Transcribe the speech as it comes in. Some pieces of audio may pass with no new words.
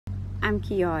I'm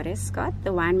Kiara Scott, the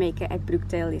winemaker at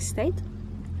Brookdale Estate.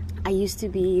 I used to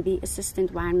be the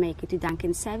assistant winemaker to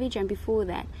Duncan Savage, and before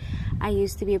that I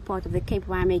used to be a part of the Cape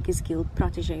Winemakers Guild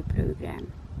Protégé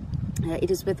program.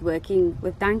 It is with working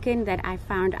with Duncan that I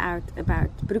found out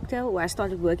about Brookdale, or I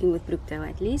started working with Brookdale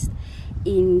at least,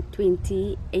 in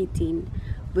 2018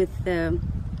 with the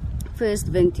first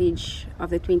vintage of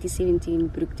the 2017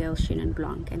 Brookdale Chenin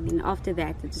Blanc, and then after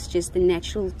that it was just a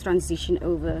natural transition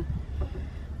over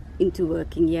into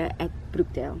working here at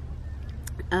Brookdale.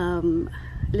 A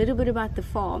little bit about the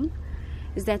farm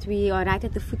is that we are right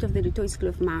at the foot of the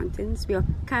Cliff Mountains. We are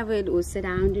covered or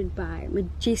surrounded by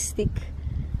majestic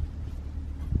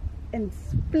and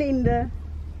splendor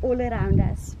all around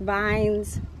us,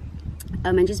 vines,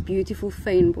 and just beautiful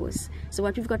fynbos. So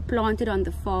what we've got planted on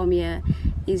the farm here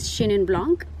is Chenin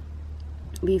Blanc.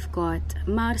 We've got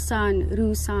Marsan,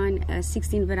 Roussan, a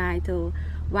 16 varietal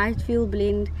Whitefield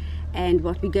blend, and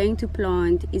what we're going to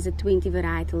plant is a 20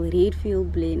 varietal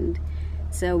Redfield blend.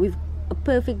 So we've a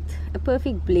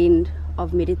perfect blend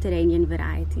of Mediterranean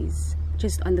varieties,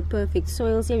 just on the perfect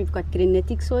soils here. We've got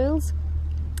granitic soils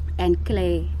and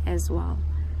clay as well.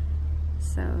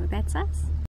 So that's us.